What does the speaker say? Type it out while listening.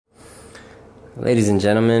Ladies and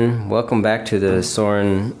gentlemen, welcome back to the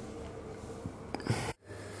Soren.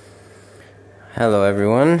 Hello,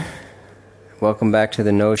 everyone. Welcome back to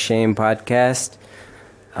the No Shame podcast.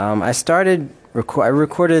 I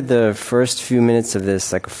recorded the first few minutes of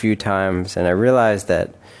this like a few times, and I realized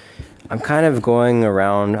that I'm kind of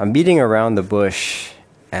I'm beating around the bush,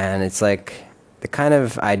 and it's like the kind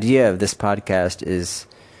of idea of this podcast is,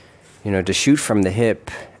 to shoot from the hip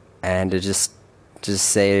and to just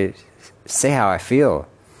say how I feel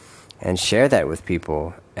and share that with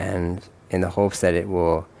people, and in the hopes that I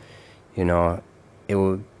will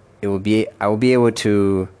be able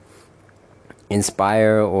to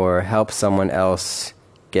inspire or help someone else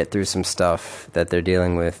get through some stuff that they're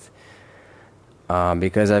dealing with,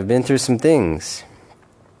 because I've been through some things,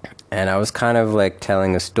 and I was kind of like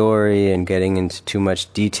telling a story and getting into too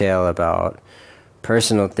much detail about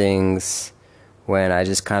personal things when I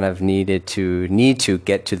just kind of need to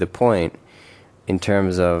get to the point in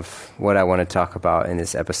terms of what I want to talk about in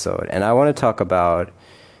this episode. And I want to talk about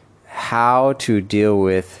how to deal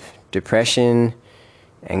with depression,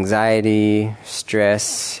 anxiety,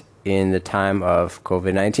 stress in the time of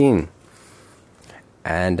COVID-19.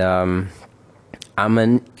 And I'm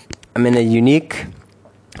in a unique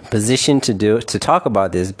position to talk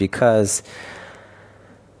about this because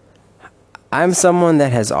I'm someone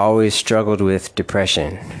that has always struggled with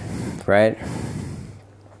depression, right?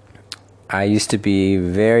 I used to be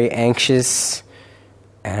very anxious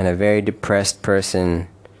and a very depressed person,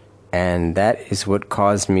 and that is what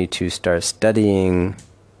caused me to start studying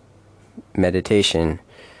meditation.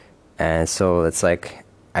 And so it's like,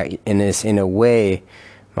 in a way,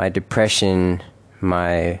 my depression,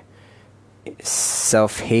 my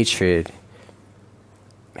self-hatred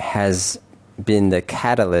has been the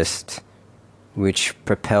catalyst which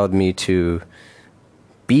propelled me to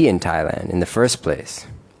be in Thailand in the first place.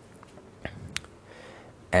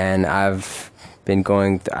 And I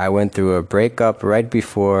went through a breakup right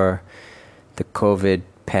before the COVID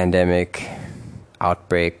pandemic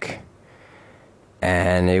outbreak,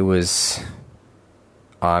 and it was,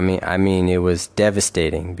 it was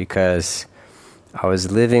devastating because I was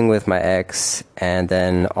living with my ex, and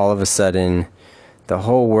then all of a sudden the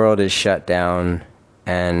whole world is shut down,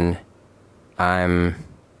 and I'm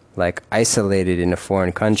like isolated in a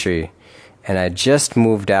foreign country. And I just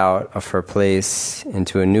moved out of her place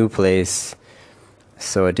into a new place,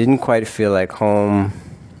 so it didn't quite feel like home.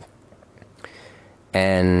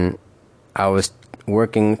 And I was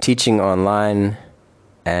teaching online,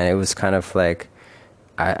 and it was kind of like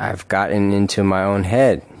I've gotten into my own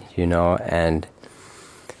head, and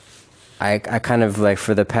I kind of like,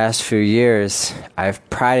 for the past few years, I've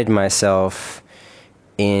prided myself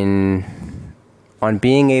on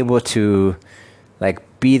being able to like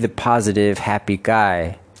be the positive, happy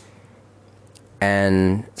guy,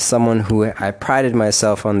 and someone who I prided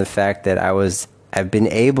myself on the fact that I've been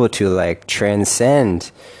able to like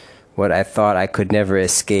transcend what I thought I could never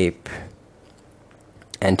escape,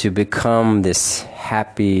 and to become this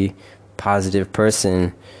happy, positive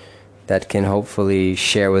person that can hopefully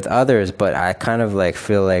share with others. But I kind of like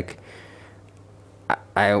feel like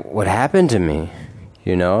what happened to me,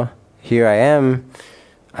 Here I am.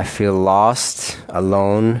 I feel lost,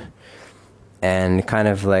 alone, and kind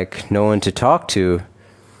of like no one to talk to,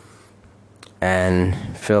 and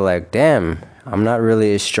feel like, damn, I'm not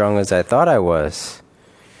really as strong as I thought I was.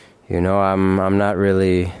 I'm not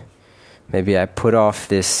really, maybe I put off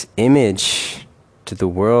this image to the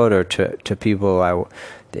world or to people,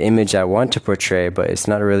 the image I want to portray, but it's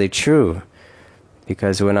not really true,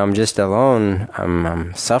 because when I'm just alone,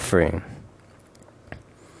 I'm suffering.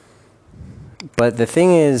 But the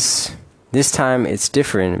thing is, this time it's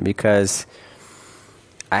different because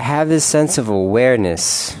I have this sense of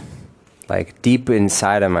awareness, like deep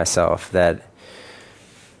inside of myself, that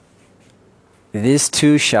this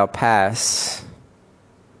too shall pass.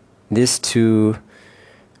 This too,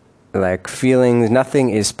 like feelings, nothing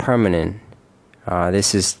is permanent.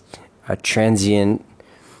 This is a transient,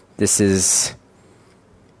 this is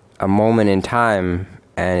a moment in time,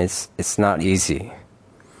 and it's not easy.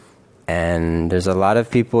 And there's a lot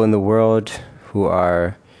of people in the world who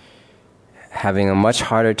are having a much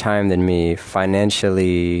harder time than me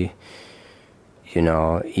financially,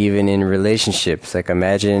 even in relationships. Like,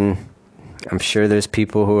 I'm sure there's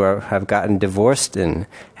people who have gotten divorced and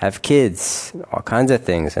have kids, all kinds of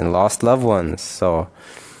things, and lost loved ones. So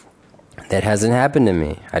that hasn't happened to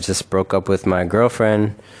me. I just broke up with my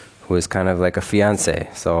girlfriend, who is kind of like a fiance.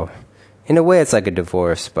 So in a way, it's like a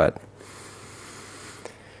divorce, but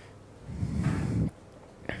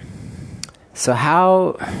so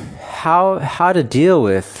how to deal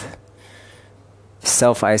with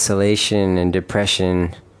self-isolation and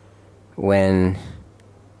depression when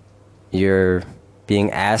you're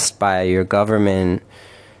being asked by your government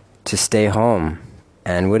to stay home?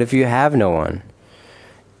 And what if you have no one?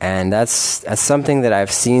 And that's something that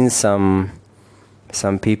I've seen some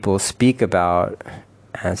people speak about,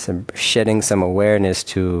 and shedding some awareness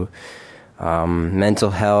to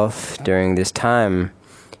mental health during this time,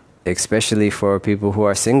 especially for people who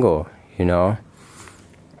are single, you know.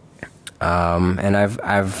 And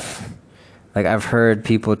I've heard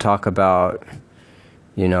people talk about,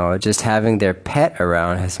 you know, just having their pet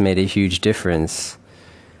around has made a huge difference.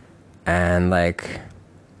 And like,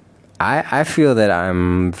 I feel that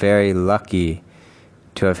I'm very lucky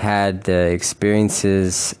to have had the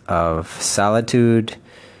experiences of solitude,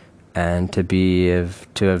 and to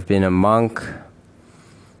have been a monk,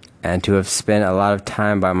 and to have spent a lot of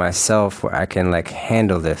time by myself where I can like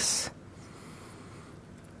handle this.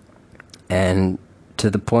 And to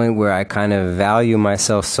the point where I kind of value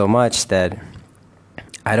myself so much that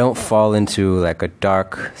I don't fall into like a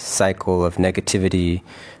dark cycle of negativity,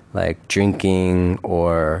 like drinking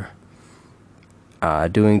or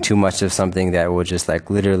doing too much of something that will just like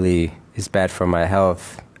literally is bad for my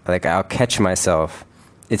health. Like, I'll catch myself.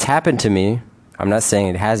 It's happened to me. I'm not saying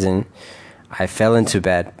it hasn't. I fell into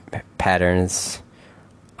bad patterns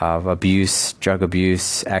of abuse, drug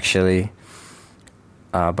abuse, actually.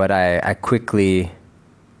 But I quickly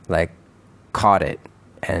like caught it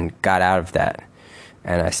and got out of that.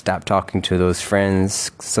 And I stopped talking to those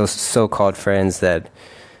friends, so-called friends that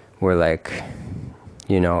were like,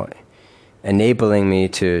 you know, enabling me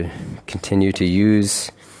to continue to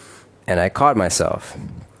use, and I caught myself.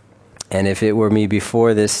 And if it were me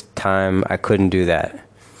before this time, I couldn't do that.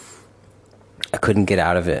 I couldn't get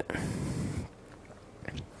out of it.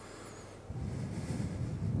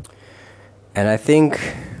 And I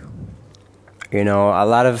think, you know, a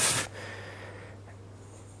lot of,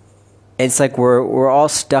 it's like we're all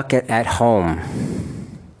stuck at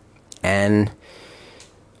home. And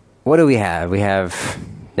what do we have? We have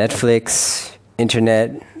Netflix,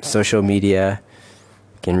 internet, social media.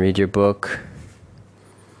 You can read your book.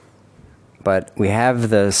 But we have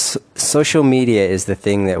the social media is the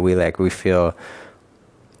thing that we feel,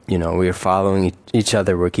 you know, we're following each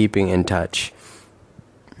other, we're keeping in touch.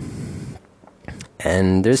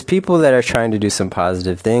 And there's people that are trying to do some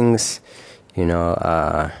positive things, you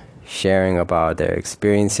know, sharing about their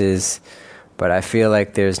experiences. But I feel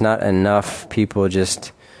like there's not enough people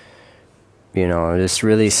just, you know, just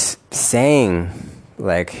really saying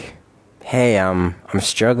like, hey, I'm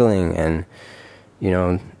struggling. And, you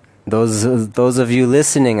know, those of you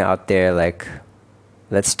listening out there, like,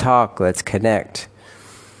 let's talk, let's connect.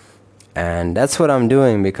 And that's what I'm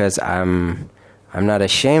doing, because I'm not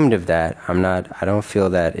ashamed of that. I don't feel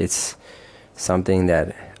that it's something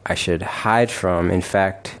that I should hide from. In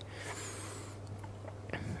fact,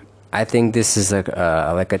 I think this is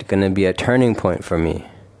going to be a turning point for me.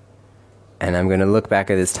 And I'm going to look back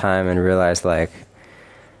at this time and realize, like,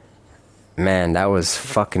 man, that was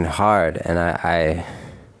fucking hard. And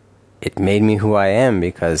it made me who I am,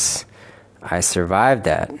 because I survived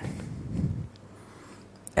that.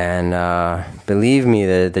 And believe me,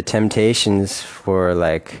 the temptations for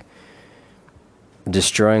like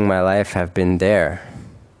destroying my life have been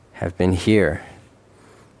here.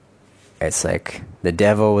 It's like the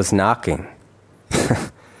devil was knocking.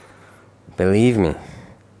 Believe me.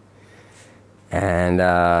 And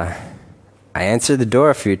I answered the door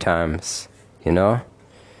a few times, you know?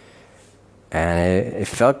 And it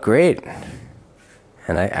felt great.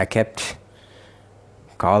 And I kept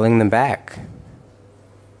calling them back.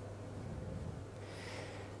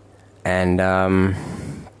 And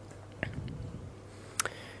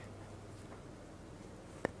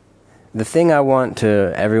the thing I want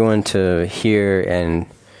everyone to hear and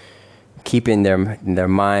keep in their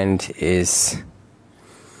mind is,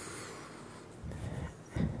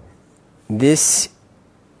 this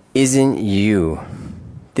isn't you.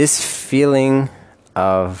 This feeling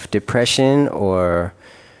of depression or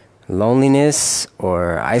loneliness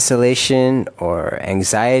or isolation or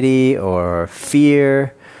anxiety or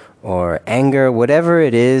fear or anger, whatever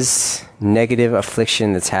it is, negative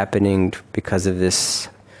affliction that's happening because of this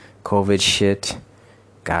COVID shit.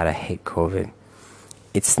 God, I hate COVID.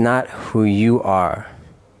 It's not who you are.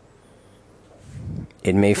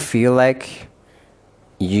 It may feel like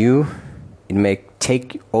you, it may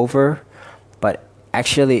take over, but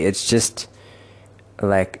actually it's just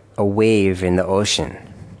like a wave in the ocean.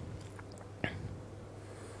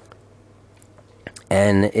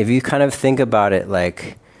 And if you kind of think about it,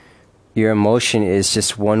 like, your emotion is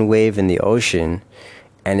just one wave in the ocean,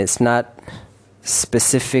 and it's not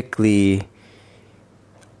specifically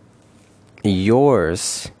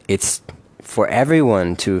yours. It's for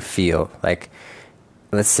everyone to feel. Like,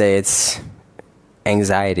 let's say it's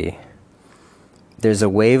anxiety. There's a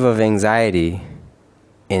wave of anxiety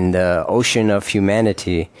in the ocean of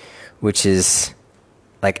humanity, which is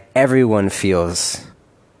like everyone feels,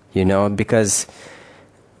 because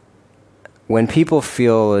when people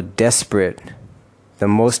feel desperate, the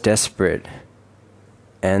most desperate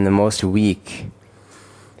and the most weak,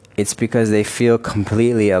 it's because they feel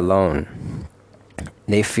completely alone.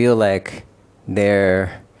 They feel like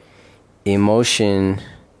their emotion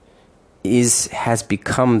has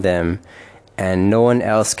become them, and no one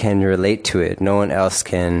else can relate to it. No one else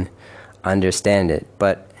can understand it.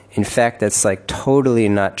 But in fact, that's like totally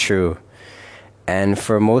not true. And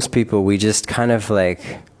for most people, we just kind of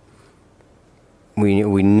like, we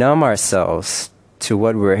numb ourselves to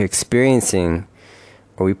what we're experiencing,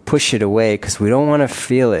 or we push it away because we don't want to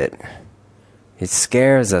feel it. It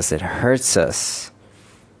scares us, it hurts us.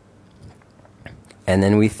 And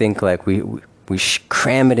then we think like we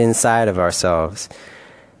cram it inside of ourselves,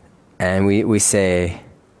 and we say,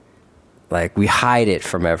 like, we hide it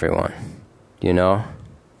from everyone,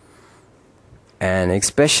 And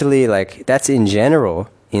especially, like, that's in general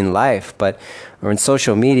in life, or in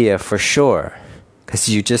social media for sure. Because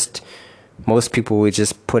most people would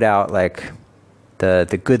just put out, like,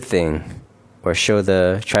 the good thing, or try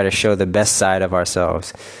to show the best side of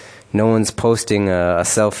ourselves. No one's posting a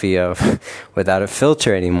selfie without a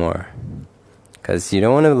filter anymore. Because you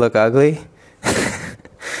don't want to look ugly.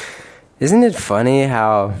 Isn't it funny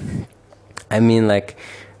how,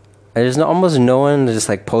 there's almost no one that just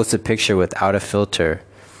like posts a picture without a filter.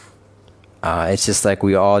 It's just like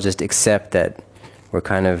we all just accept that we're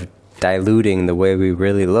kind of diluting the way we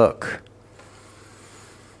really look.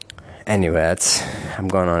 Anyway, I'm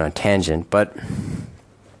going on a tangent, but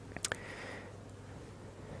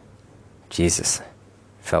Jesus,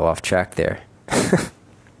 fell off track there.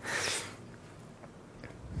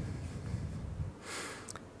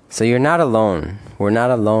 So you're not alone. We're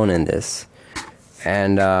not alone in this.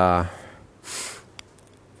 And the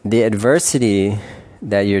adversity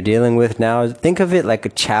that you're dealing with now, think of it like a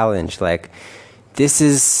challenge. Like, this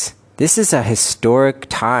is a historic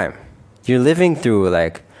time. You're living through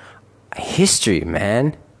like history,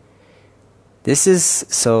 man.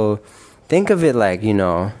 So think of it like,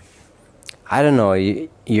 I don't know,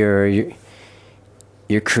 you're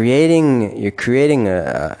creating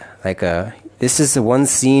this is the one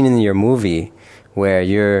scene in your movie where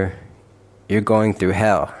you're going through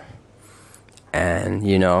hell, and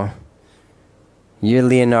you're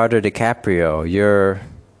Leonardo DiCaprio, you're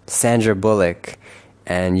Sandra Bullock,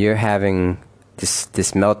 and you're having this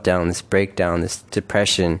meltdown, this breakdown, this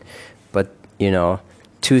depression. But in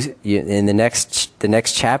the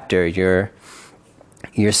next chapter, you're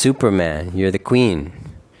Superman, you're the queen.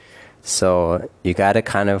 So you gotta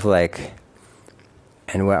kind of like,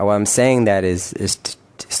 and what I'm saying that is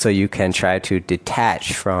so you can try to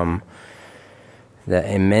detach from the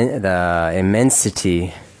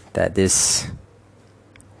immensity that this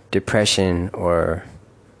depression or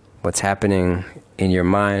what's happening in your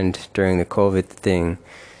mind during the COVID thing.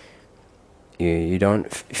 You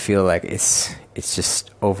don't feel like it's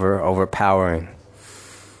just overpowering.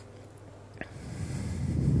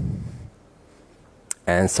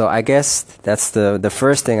 And so I guess that's the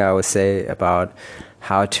first thing I would say about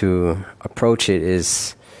how to approach it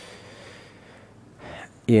is,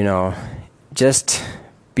 just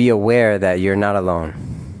be aware that you're not alone.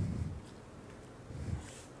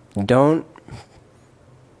 You don't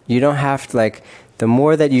have to, like, the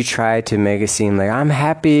more that you try to make it seem like I'm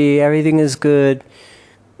happy, everything is good,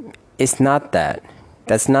 it's not that.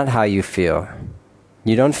 That's not how you feel.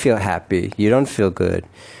 You don't feel happy. You don't feel good.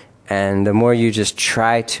 And the more you just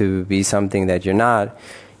try to be something that you're not,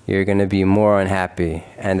 you're going to be more unhappy.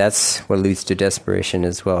 And that's what leads to desperation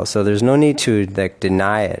as well. So there's no need to like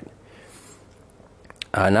deny it.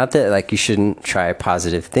 Not that like you shouldn't try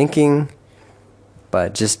positive thinking,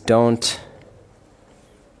 but just don't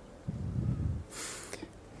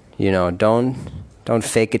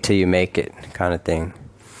fake it till you make it kind of thing.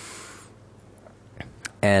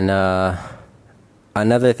 And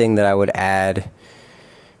another thing that I would add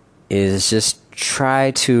is just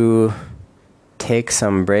try to take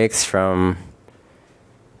some breaks from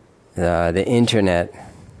the internet,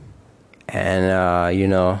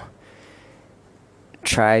 and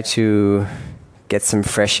try to get some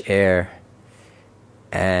fresh air,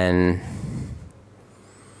 and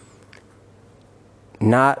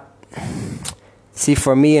not see,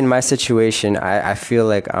 for me in my situation, I feel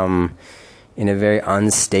like I'm in a very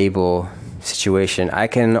unstable situation. I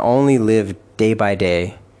can only live day by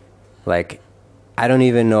day. Like, I don't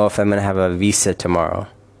even know if I'm gonna have a visa tomorrow,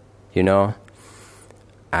 you know?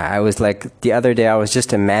 I was like, the other day I was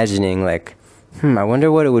just imagining like, I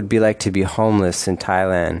wonder what it would be like to be homeless in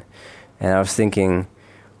Thailand. And I was thinking,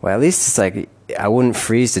 well, at least it's like, I wouldn't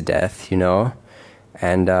freeze to death, you know?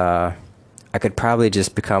 And I could probably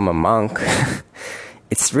just become a monk.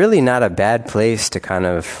 It's really not a bad place to kind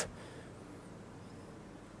of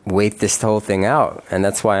wait this whole thing out. And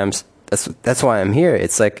that's why I'm here.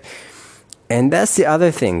 It's like, and that's the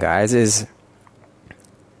other thing, guys, is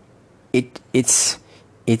it's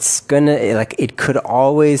gonna, like, it could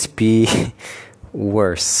always be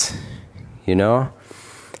worse, you know?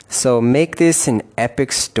 So make this an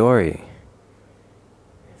epic story.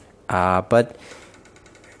 But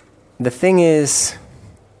the thing is,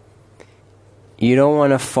 you don't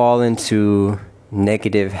want to fall into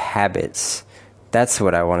negative habits. That's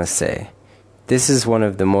what I want to say. This is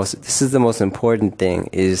the most important thing,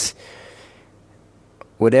 is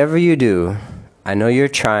whatever you do, I know you're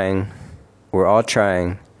trying, we're all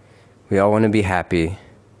trying, we all want to be happy,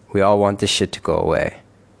 we all want this shit to go away.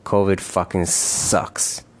 COVID fucking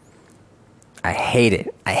sucks. I hate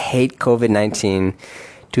it. I hate COVID-19.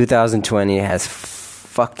 2020 has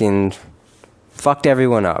fucking fucked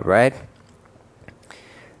everyone up, right?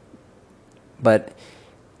 But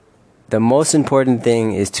the most important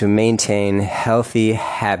thing is to maintain healthy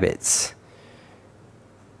habits.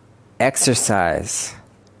 Exercise.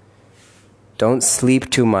 Don't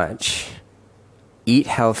sleep too much. Eat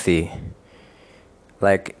healthy.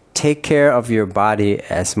 Like, take care of your body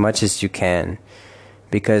as much as you can,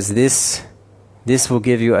 because this will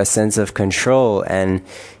give you a sense of control. And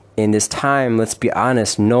in this time, let's be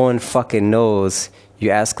honest, no one fucking knows.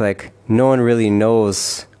 You ask, like, no one really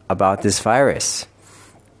knows about this virus.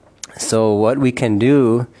 So what we can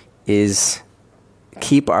do is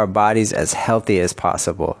keep our bodies as healthy as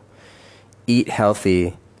possible. Eat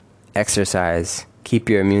healthy, exercise, keep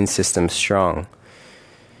your immune system strong.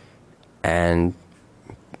 And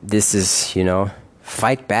this is,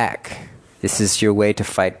 fight back. This is your way to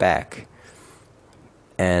fight back.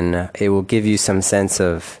 And it will give you some sense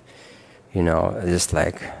of, just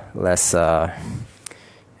like less, don't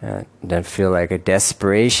feel like a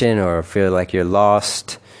desperation or feel like you're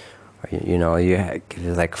lost. Or, you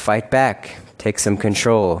like fight back, take some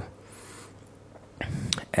control.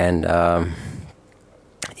 And,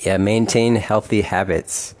 maintain healthy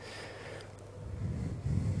habits.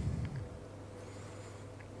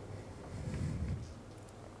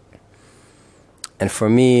 And for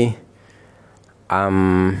me,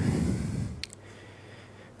 I'm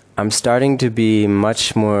starting to be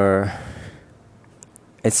much more.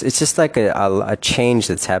 It's just like a change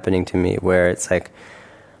that's happening to me, where it's like,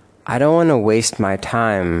 I don't want to waste my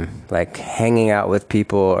time like hanging out with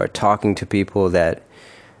people or talking to people that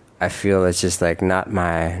I feel is just like not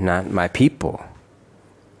my people.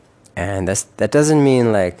 And that doesn't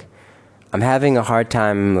mean like I'm having a hard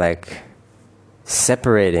time like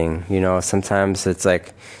separating. Sometimes it's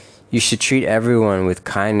like you should treat everyone with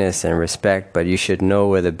kindness and respect, but you should know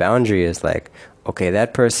where the boundary is. Like, okay,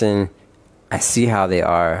 that person, I see how they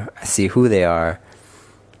are, I see who they are,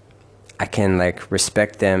 I can like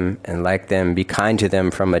respect them and like them, be kind to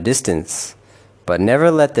them from a distance, but never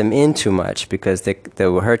let them in too much, because they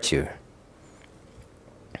will hurt you.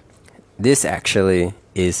 This actually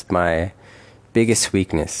is my biggest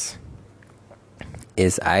weakness,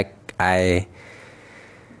 is I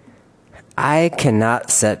cannot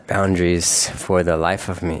set boundaries for the life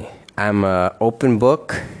of me. I'm an open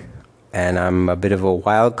book, and I'm a bit of a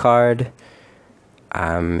wild card.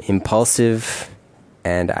 I'm impulsive,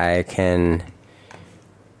 and I can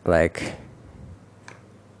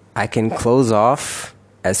close off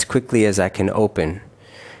as quickly as I can open.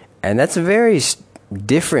 And that's very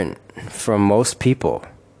different from most people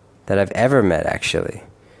that I've ever met, actually.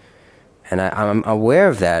 And I'm aware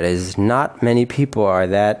of that, is not many people are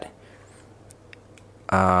that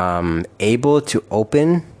able to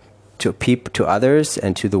open to others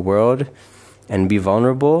and to the world and be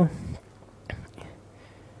vulnerable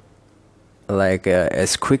like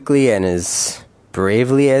as quickly and as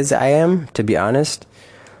bravely as I am, to be honest.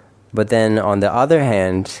 But then on the other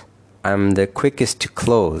hand, I'm the quickest to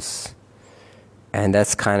close, and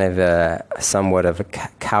that's kind of somewhat of a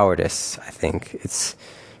cowardice, I think. It's,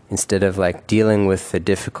 instead of like dealing with the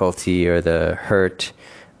difficulty or the hurt,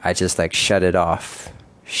 I just like shut it off,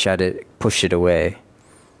 push it away.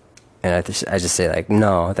 And I just say like,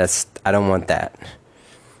 no, I don't want that.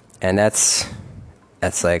 And that's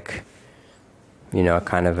like,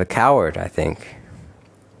 kind of a coward, I think.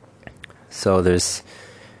 So there's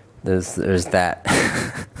there's that.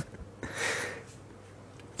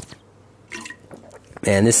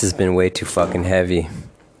 Man, this has been way too fucking heavy.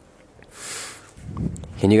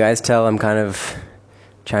 Can you guys tell I'm kind of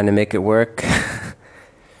trying to make it work?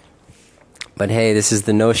 But hey, this is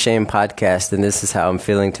the No Shame podcast, and this is how I'm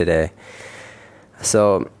feeling today.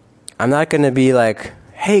 So I'm not going to be like,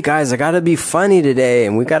 hey guys, I got to be funny today,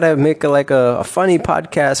 and we got to make a funny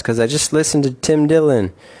podcast because I just listened to Tim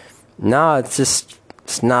Dillon. No, it's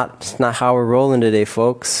not how we're rolling today,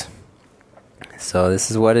 folks. So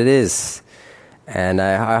this is what it is. And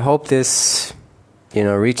I hope this,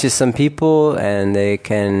 reaches some people and they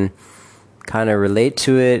can kind of relate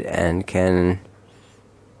to it and can,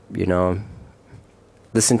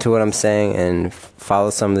 listen to what I'm saying and follow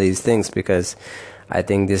some of these things, because I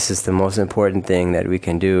think this is the most important thing that we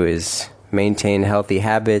can do, is maintain healthy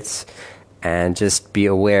habits and just be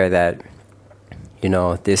aware that,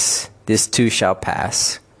 this too shall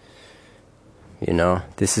pass. We're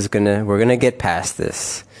gonna get past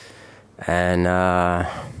this. And,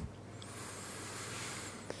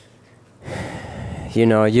 you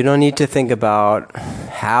don't need to think about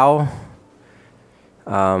how,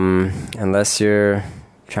 unless you're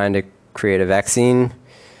trying to create a vaccine.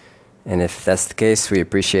 And if that's the case, we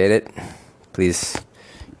appreciate it. Please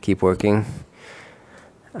keep working.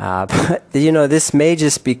 But, this may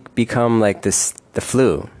just become like the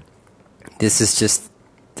flu.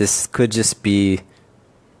 This could just be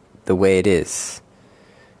the way it is.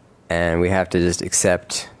 And we have to just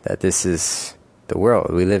accept that this is the world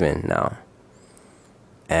we live in now.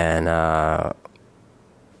 And, I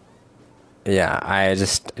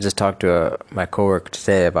just talked to my coworker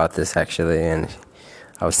today about this, actually, and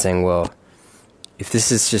I was saying, well, if this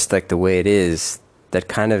is just like the way it is, that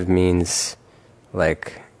kind of means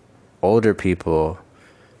like older people,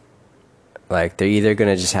 like they're either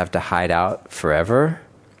going to just have to hide out forever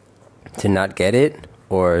to not get it,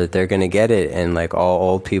 or they're going to get it and like all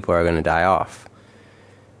old people are going to die off.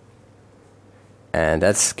 And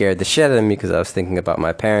that scared the shit out of me, because I was thinking about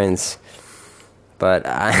my parents. But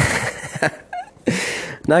I'm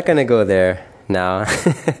not going to go there now.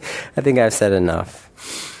 I think I've said enough.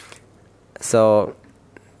 So,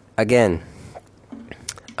 again,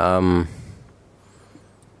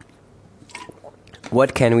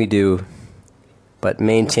 what can we do but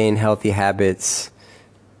maintain healthy habits?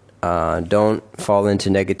 Don't fall into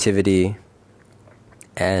negativity,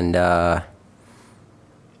 and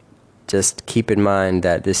just keep in mind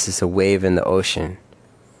that this is a wave in the ocean.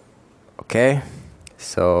 Okay?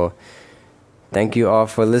 So, thank you all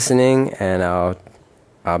for listening, and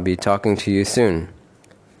I'll be talking to you soon.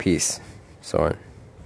 Peace. Soren.